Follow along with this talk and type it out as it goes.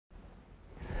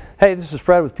Hey, this is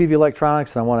Fred with Peavey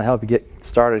Electronics, and I want to help you get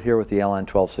started here with the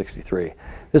LN1263.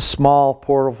 This small,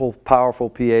 portable, powerful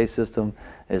PA system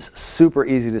is super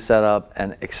easy to set up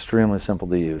and extremely simple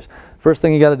to use. First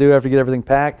thing you got to do after you get everything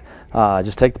packed,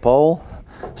 just take the pole,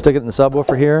 stick it in the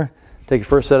subwoofer here, take your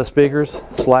first set of speakers,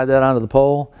 slide that onto the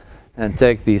pole, and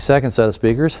take the second set of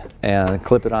speakers and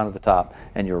clip it onto the top,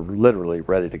 and you're literally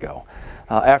ready to go.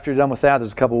 After you're done with that,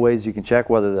 there's a couple ways you can check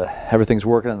whether everything's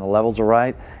working and the levels are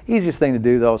right. Easiest thing to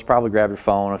do though is probably grab your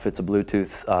phone if it's a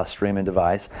Bluetooth streaming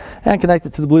device and connect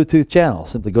it to the Bluetooth channel.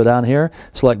 Simply go down here,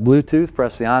 select Bluetooth,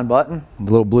 press the on button, the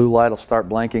little blue light will start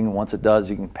blinking, and once it does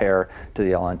you can pair to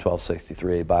the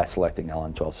LN1263 by selecting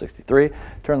LN1263.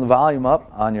 Turn the volume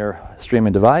up on your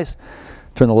streaming device,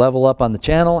 turn the level up on the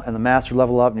channel and the master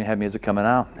level up, and you have music coming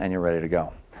out and you're ready to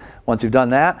go. Once you've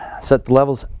done that, set the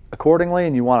levels accordingly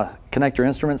and you want to connect your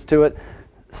instruments to it.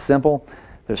 Simple.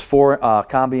 There's 4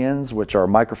 combi ins, which are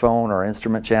microphone or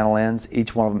instrument channel ins.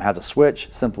 Each one of them has a switch.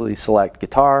 Simply select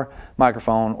guitar,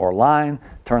 microphone, or line,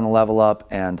 turn the level up,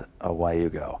 and away you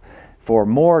go. For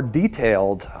more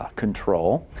detailed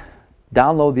control,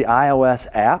 download the iOS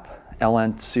app,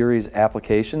 LN Series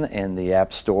application in the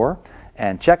App Store,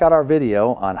 and check out our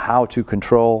video on how to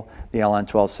control the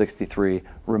LN1263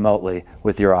 remotely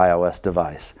with your iOS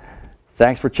device.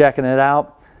 Thanks for checking it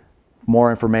out.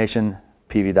 More information,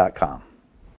 peavey.com.